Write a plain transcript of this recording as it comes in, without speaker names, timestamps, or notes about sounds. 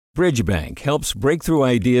Bridgebank helps breakthrough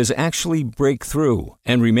ideas actually break through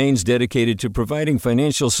and remains dedicated to providing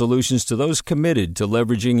financial solutions to those committed to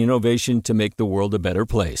leveraging innovation to make the world a better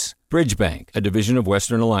place. Bridgebank, a division of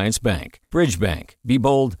Western Alliance Bank. Bridgebank. Be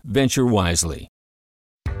bold, venture wisely.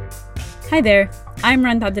 Hi there, I'm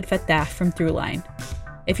Rand Abdel-Fattah from Throughline.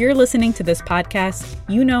 If you're listening to this podcast,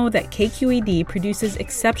 you know that KQED produces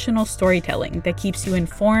exceptional storytelling that keeps you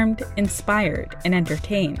informed, inspired, and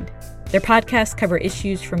entertained. Their podcasts cover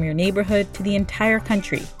issues from your neighborhood to the entire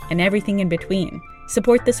country and everything in between.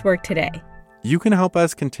 Support this work today. You can help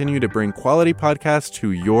us continue to bring quality podcasts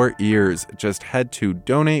to your ears. Just head to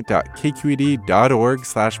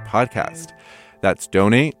donate.kqed.org/podcast. That's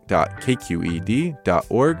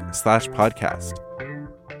donate.kqed.org/podcast.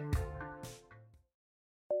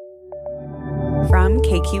 From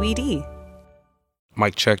KQED.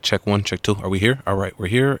 Mic check, check one, check two. Are we here? All right, we're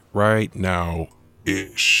here right now.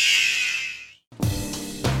 Ish.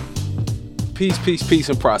 Peace,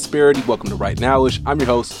 and prosperity. Welcome to Right Now-ish. I'm your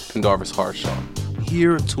host, Pendarvis Harshaw.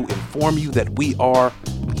 Here to inform you that we are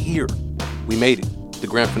here. We made it. The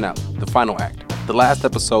grand finale, the final act, the last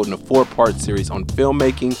episode in a 4-part series on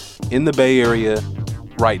filmmaking in the Bay Area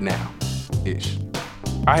right now-ish.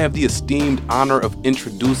 I have the esteemed honor of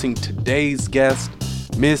introducing today's guest,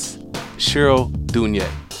 Miss Cheryl Dunye.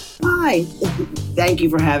 Hi. Thank you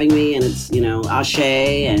for having me. And it's, ashe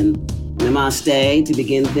and namaste to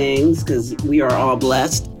begin things, because we are all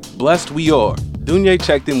blessed. Blessed we are. Dunye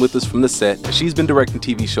checked in with us from the set, and she's been directing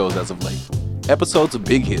TV shows as of late. Episodes of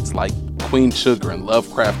big hits like Queen Sugar and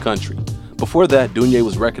Lovecraft Country. Before that, Dunye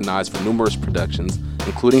was recognized for numerous productions,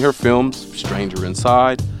 including her films Stranger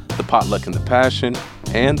Inside, The Potluck and the Passion,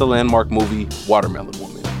 and the landmark movie Watermelon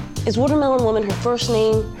Woman. Is Watermelon Woman her first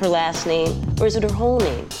name, her last name, or is it her whole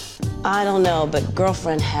name? I don't know, but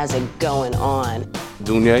girlfriend has it going on.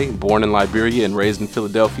 Dunye, born in Liberia and raised in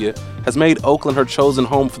Philadelphia, has made Oakland her chosen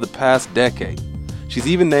home for the past decade. She's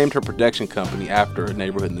even named her production company after a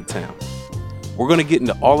neighborhood in the town. We're going to get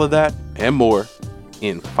into all of that and more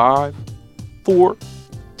in 5, 4,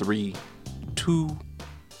 3, 2,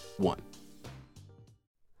 1.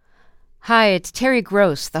 Hi, it's Terry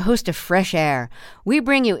Gross, the host of Fresh Air. We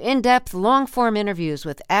bring you in-depth, long-form interviews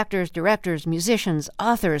with actors, directors, musicians,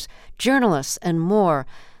 authors, journalists, and more.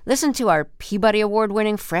 Listen to our Peabody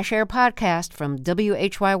Award-winning Fresh Air podcast from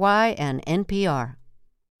WHYY and NPR.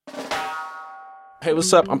 Hey,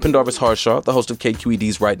 what's up? I'm Pendarvis Harshaw, the host of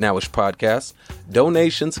KQED's Right Now-ish podcast.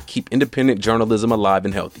 Donations keep independent journalism alive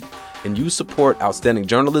and healthy. And you support outstanding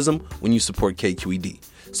journalism when you support KQED.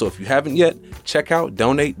 So if you haven't yet, check out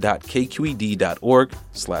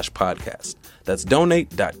donate.kqed.org/podcast. That's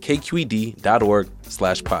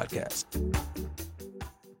donate.kqed.org/podcast.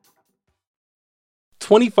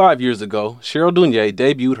 25 years ago, Cheryl Dunye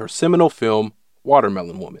debuted her seminal film,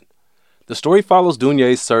 Watermelon Woman. The story follows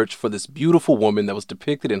Dunye's search for this beautiful woman that was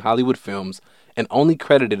depicted in Hollywood films and only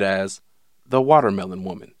credited as the Watermelon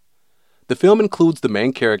Woman. The film includes the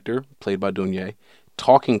main character, played by Dunye,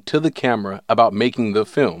 talking to the camera about making the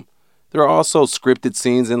film. There are also scripted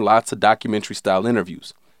scenes and lots of documentary-style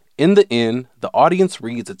interviews. In the end, the audience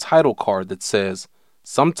reads a title card that says,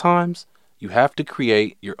 "Sometimes you have to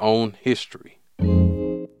create your own history."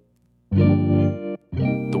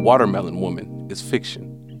 The Watermelon Woman is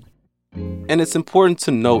fiction. And it's important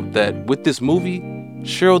to note that with this movie,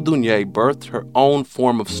 Cheryl Dunye birthed her own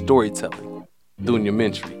form of storytelling,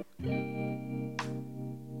 Dunyementary.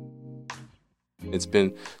 It's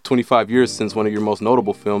been 25 years since one of your most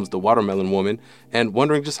notable films, The Watermelon Woman, and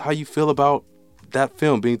wondering just how you feel about that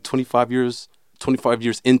film being 25 years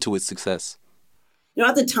into its success.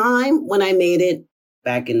 At the time when I made it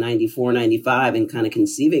back in 94, 95 and kind of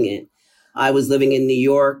conceiving it, I was living in New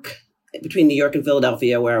York, between New York and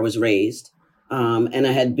Philadelphia, where I was raised. And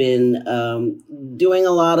I had been doing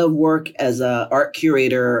a lot of work as an art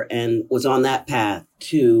curator and was on that path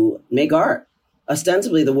to make art.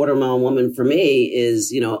 Ostensibly, The Watermelon Woman for me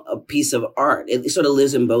is, a piece of art. It sort of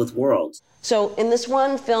lives in both worlds. So in this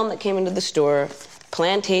one film that came into the store,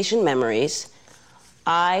 Plantation Memories,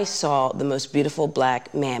 I saw the most beautiful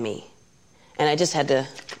black mammy. And I just had to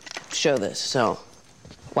show this, so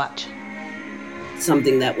watch.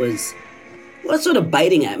 Something that was sort of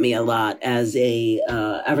biting at me a lot as a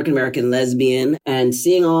African-American lesbian, and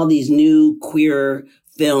seeing all these new queer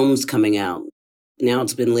films coming out. Now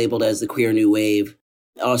it's been labeled as the queer new wave.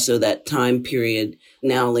 Also that time period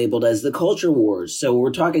now labeled as the culture wars. So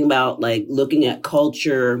we're talking about looking at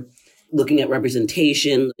culture, looking at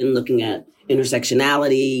representation, and looking at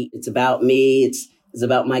intersectionality. It's about me. It's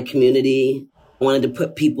about my community. I wanted to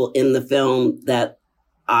put people in the film that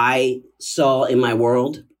I saw in my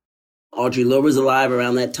world. Audre Lorde was alive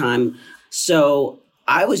around that time. So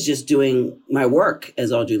I was just doing my work,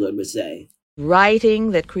 as Audre Lorde would say.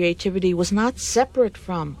 Writing that creativity was not separate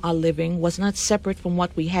from our living, was not separate from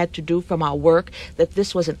what we had to do from our work, that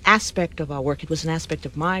this was an aspect of our work. It was an aspect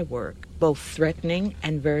of my work, both threatening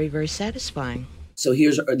and very, very satisfying. So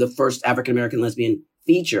here's the first African-American lesbian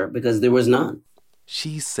feature, because there was none.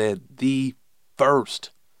 She said the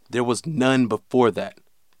first. There was none before that.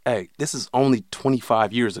 Hey, this is only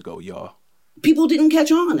 25 years ago, y'all. People didn't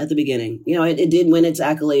catch on at the beginning. You know, it did win its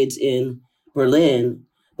accolades in Berlin,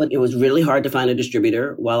 but it was really hard to find a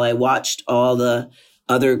distributor. While I watched all the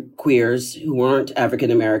other queers who weren't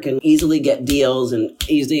African-American easily get deals and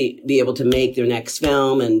easily be able to make their next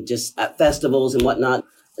film and just at festivals and whatnot,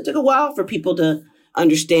 it took a while for people to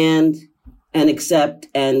understand and accept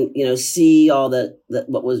and, you know, see all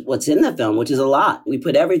what's in the film, which is a lot. We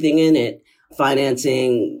put everything in it.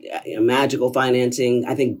 Financing, magical financing.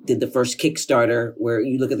 I think did the first Kickstarter where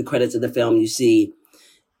you look at the credits of the film, you see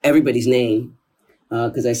everybody's name.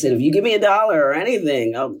 Because I said, if you give me $1 or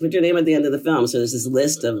anything, I'll put your name at the end of the film. So there's this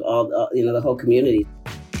list of all, the whole community.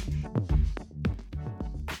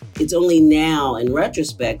 It's only now, in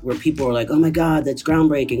retrospect, where people are like, oh my God, that's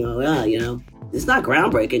groundbreaking. Oh yeah, it's not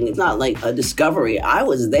groundbreaking. It's not like a discovery. I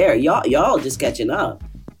was there. Y'all just catching up.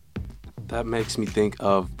 That makes me think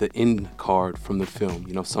of the end card from the film.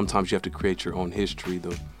 Sometimes you have to create your own history.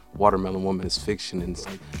 The Watermelon Woman is fiction, and it's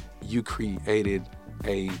like you created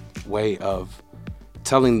a way of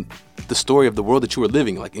telling the story of the world that you were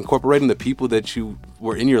living, like incorporating the people that you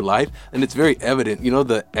were in your life. And it's very evident,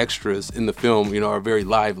 the extras in the film, are very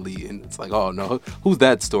lively. And it's like, oh no, who's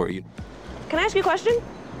that story? Can I ask you a question?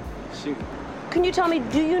 Shoot. Can you tell me,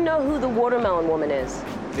 do you know who the Watermelon Woman is?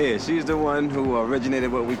 Yeah, she's the one who originated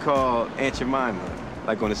what we call Aunt Jemima,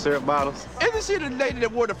 like on the syrup bottles. Isn't she the lady that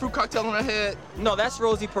wore the fruit cocktail on her head? No, that's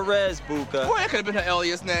Rosie Perez, Buka. Boy, that could have been her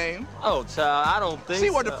alias name. Oh, child, I don't think she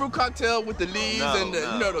wore the fruit cocktail with the leaves and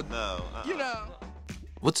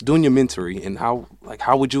What's Dunyamentary, and how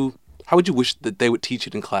would you wish that they would teach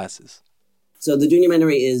it in classes? So the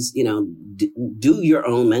Dunyamentary is, do your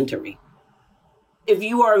own mentoring. If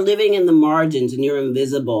you are living in the margins and you're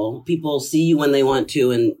invisible, people see you when they want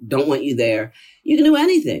to and don't want you there, you can do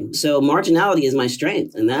anything. So marginality is my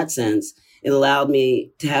strength. In that sense, it allowed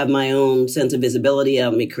me to have my own sense of visibility,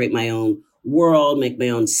 allowed me to create my own world, make my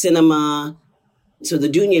own cinema. So the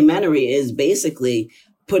Dunyamentary is basically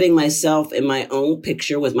putting myself in my own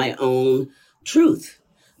picture with my own truth,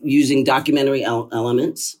 using documentary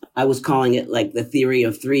elements. I was calling it like the theory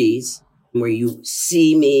of threes, where you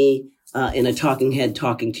see me in a talking head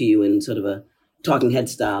talking to you in sort of a talking head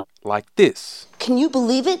style. Like this. Can you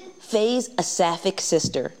believe it? Faye's a sapphic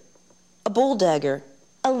sister, a bulldagger,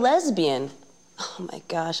 a lesbian. Oh my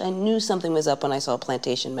gosh, I knew something was up when I saw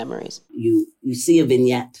Plantation Memories. You see a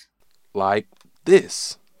vignette. Like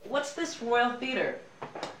this. What's this Royal Theater?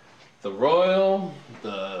 The Royal,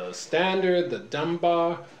 the Standard, the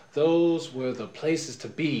Dunbar, those were the places to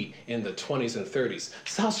be in the 20s and 30s.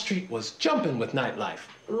 South Street was jumping with nightlife.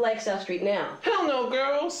 Like South Street now. Hell no,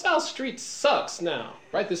 girl. South Street sucks now.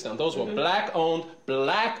 Write this down. Those were black-owned,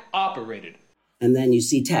 black-operated. And then you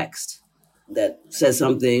see text that says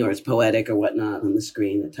something, or it's poetic or whatnot on the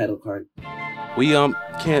screen, the title card. We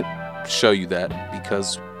can't show you that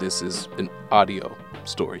because this is an audio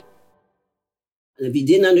story. And if you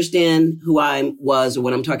didn't understand who I was or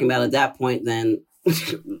what I'm talking about at that point, then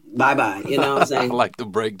bye-bye, you know what I'm saying? I like the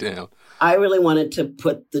breakdown. I really wanted to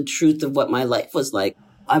put the truth of what my life was like.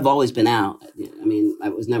 I've always been out. I mean, I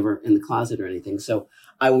was never in the closet or anything. So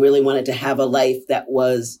I really wanted to have a life that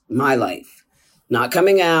was my life. Not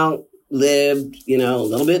coming out, lived, a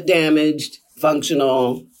little bit damaged,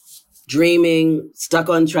 functional, dreaming, stuck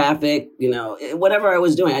on traffic, whatever I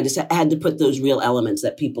was doing. I just had to put those real elements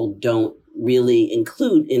that people don't really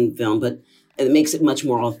include in film, but it makes it much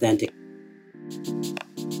more authentic.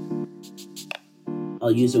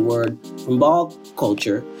 I'll use a word from ball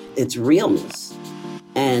culture. It's realness.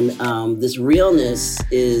 And this realness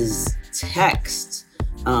is text.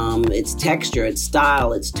 It's texture, it's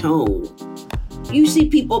style, it's tone. You see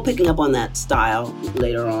people picking up on that style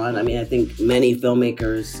later on. I mean, I think many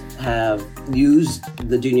filmmakers have used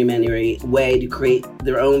the Dunyamentary way to create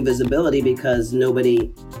their own visibility because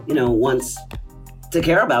nobody, wants to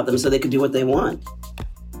care about them so they could do what they want.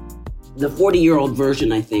 The 40-year-old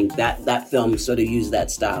version, I think, that film sort of used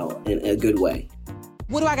that style in a good way.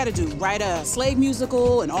 What do I got to do? Write a slave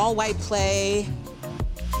musical, an all-white play?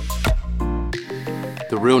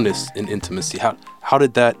 The realness and intimacy, how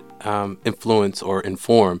did that influence or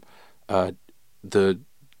inform the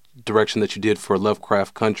direction that you did for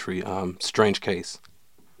Lovecraft Country, Strange Case?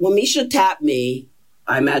 when Misha tapped me,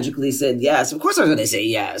 I magically said yes. Of course I was going to say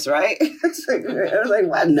yes, right? I was like,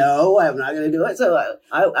 well, no, I'm not going to do it. So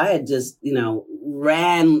I had just,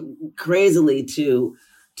 ran crazily to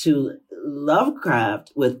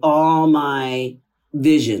Lovecraft with all my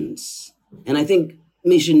visions. And I think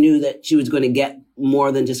Misha knew that she was going to get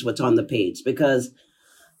more than just what's on the page, because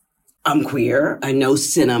I'm queer. I know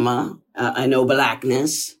cinema. I know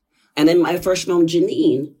Blackness. And in my first film,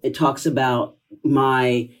 Janine, it talks about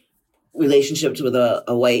my relationships with a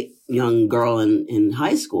white young girl in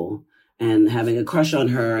high school and having a crush on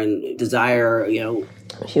her and desire,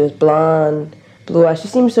 She was blonde, blue eyes. She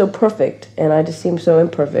seemed so perfect, and I just seemed so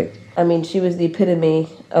imperfect. I mean, she was the epitome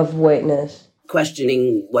of whiteness.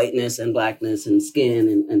 Questioning whiteness and Blackness and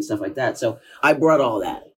skin and stuff like that. So I brought all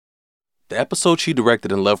that. The episode she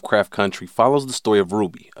directed in Lovecraft Country follows the story of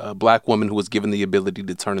Ruby, a Black woman who was given the ability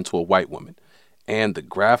to turn into a white woman. And the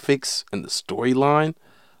graphics and the storyline,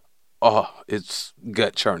 it's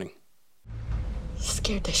gut-churning.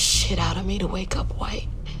 Scared the shit out of me to wake up white.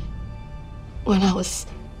 When I was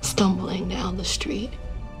stumbling down the street,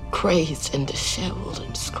 crazed and disheveled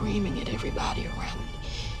and screaming at everybody around me.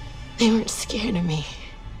 They weren't scared of me.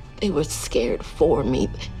 They were scared for me.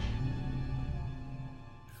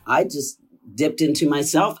 I just dipped into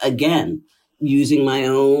myself again, using my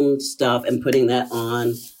own stuff and putting that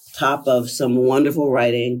on top of some wonderful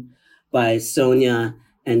writing by Sonia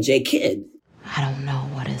and Jay Kidd. I don't know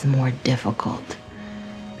what is more difficult,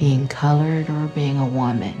 being colored or being a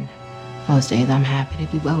woman. Most days I'm happy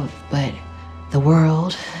to be both, but the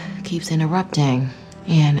world keeps interrupting,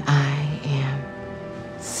 and I am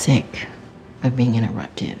sick of being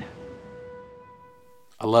interrupted.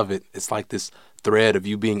 I love it. It's like this thread of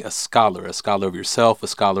you being a scholar of yourself, a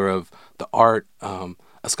scholar of the art, a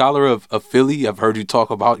scholar of Philly. I've heard you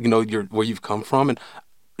talk about, where you've come from, and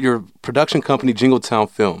your production company, Jingletown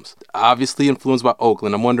Films, obviously influenced by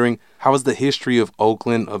Oakland. I'm wondering, how has the history of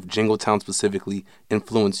Oakland, of Jingletown specifically,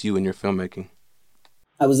 influenced you in your filmmaking?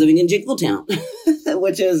 I was living in Jingletown,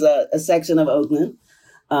 which is a section of Oakland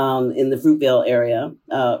in the Fruitvale area.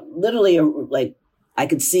 Literally, I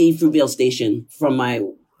could see Fruitvale Station from my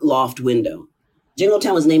loft window.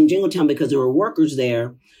 Jingletown was named Jingletown because there were workers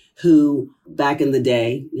there who, back in the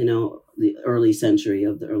day, the early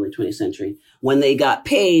 20th century, when they got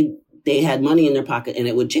paid, they had money in their pocket and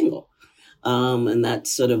it would jingle. And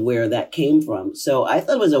that's sort of where that came from. So I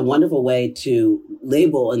thought it was a wonderful way to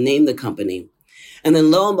label and name the company. And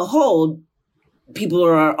then lo and behold, people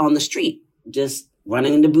are on the street just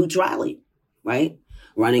running into Boots Riley, right?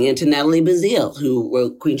 Running into Natalie Bazile, who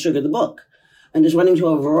wrote Queen Sugar, the book, and just running into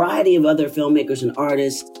a variety of other filmmakers and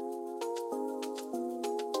artists.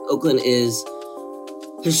 Oakland is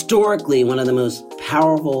historically one of the most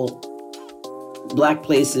powerful Black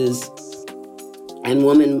places and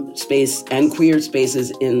woman space and queer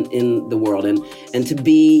spaces in the world. And to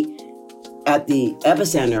be at the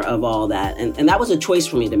epicenter of all that, and that was a choice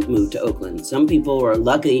for me to move to Oakland. Some people were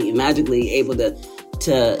lucky, magically able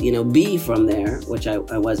to be from there, which I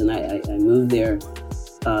wasn't. I moved there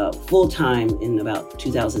full time in about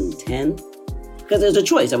 2010 because there's a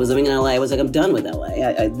choice. I was living in LA. I was like, I'm done with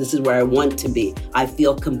LA. This is where I want to be. I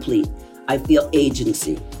feel complete. I feel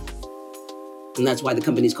agency. And that's why the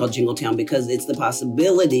company's called Jingletown, because it's the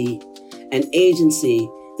possibility and agency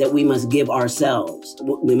that we must give ourselves.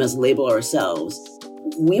 We must label ourselves.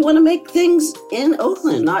 We want to make things in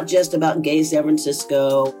Oakland, not just about gay San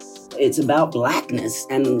Francisco. It's about Blackness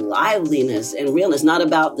and liveliness and realness, not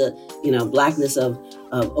about the, Blackness of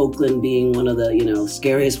Oakland being one of the,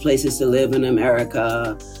 scariest places to live in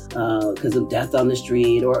America because of death on the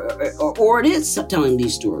street, or it is telling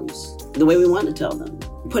these stories the way we want to tell them,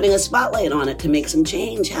 putting a spotlight on it to make some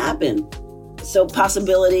change happen. So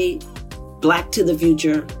possibility, Black to the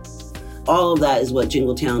future, all of that is what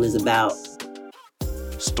Jingletown is about.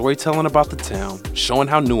 Storytelling about the town, showing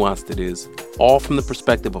how nuanced it is, all from the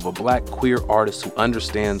perspective of a Black queer artist who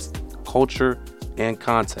understands culture and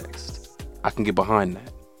context. I can get behind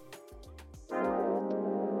that.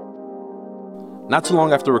 Not too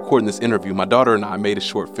long after recording this interview, my daughter and I made a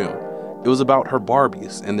short film. It was about her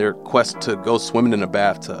Barbies and their quest to go swimming in a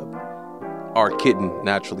bathtub. Our kitten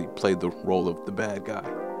naturally played the role of the bad guy,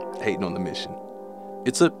 hating on the mission.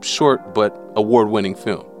 It's a short but award-winning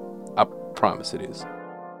film. I promise it is.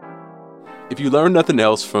 If you learn nothing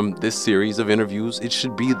else from this series of interviews, it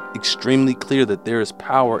should be extremely clear that there is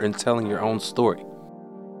power in telling your own story.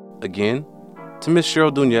 Again, to Miss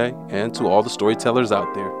Cheryl Dunye and to all the storytellers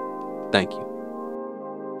out there, thank you.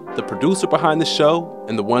 The producer behind the show,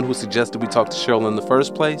 and the one who suggested we talk to Cheryl in the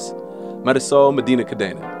first place, Marisol Medina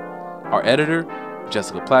Cadena. Our editor,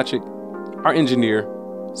 Jessica Platchik. Our engineer,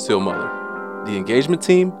 Sil Muller. The engagement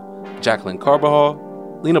team, Jacqueline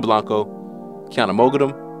Carbajal, Lena Blanco, Kiana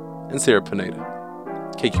Mogadam, and Sarah Pineda.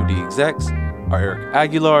 KQED execs are Eric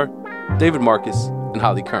Aguilar, David Marcus, and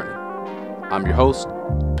Holly Kernan. I'm your host,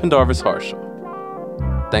 Pendarvis Harshaw.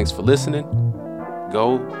 Thanks for listening.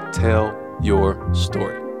 Go tell your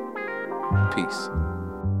story. Peace.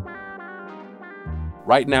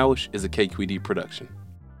 Right Nowish is a KQED production.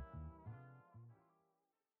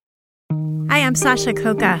 Hi, I'm Sasha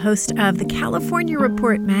Khokha, host of the California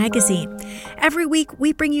Report magazine. Every week,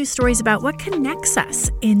 we bring you stories about what connects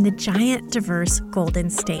us in the giant, diverse Golden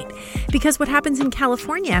State. Because what happens in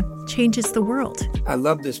California changes the world. I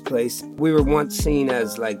love this place. We were once seen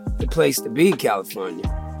as like the place to be, California.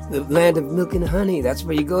 The land of milk and honey. That's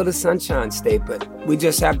where you go to Sunshine State, but we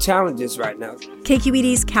just have challenges right now.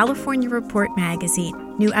 KQED's California Report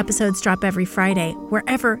magazine. New episodes drop every Friday,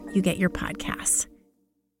 wherever you get your podcasts.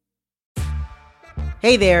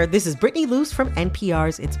 Hey there, this is Brittany Luce from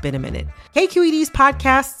NPR's It's Been a Minute. KQED's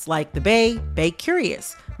podcasts like The Bay, Bay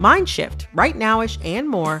Curious, Mind Shift, Right Nowish, and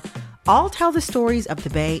more all tell the stories of the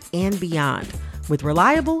Bay and beyond with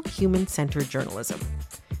reliable, human-centered journalism.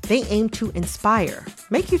 They aim to inspire,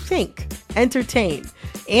 make you think, entertain,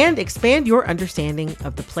 and expand your understanding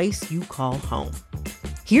of the place you call home.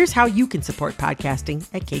 Here's how you can support podcasting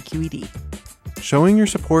at KQED. Showing your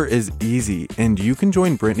support is easy, and you can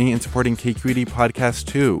join Brittany in supporting KQED Podcast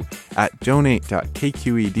too at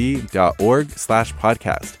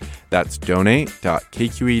donate.kqed.org/podcast. That's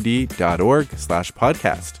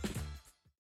donate.kqed.org/podcast.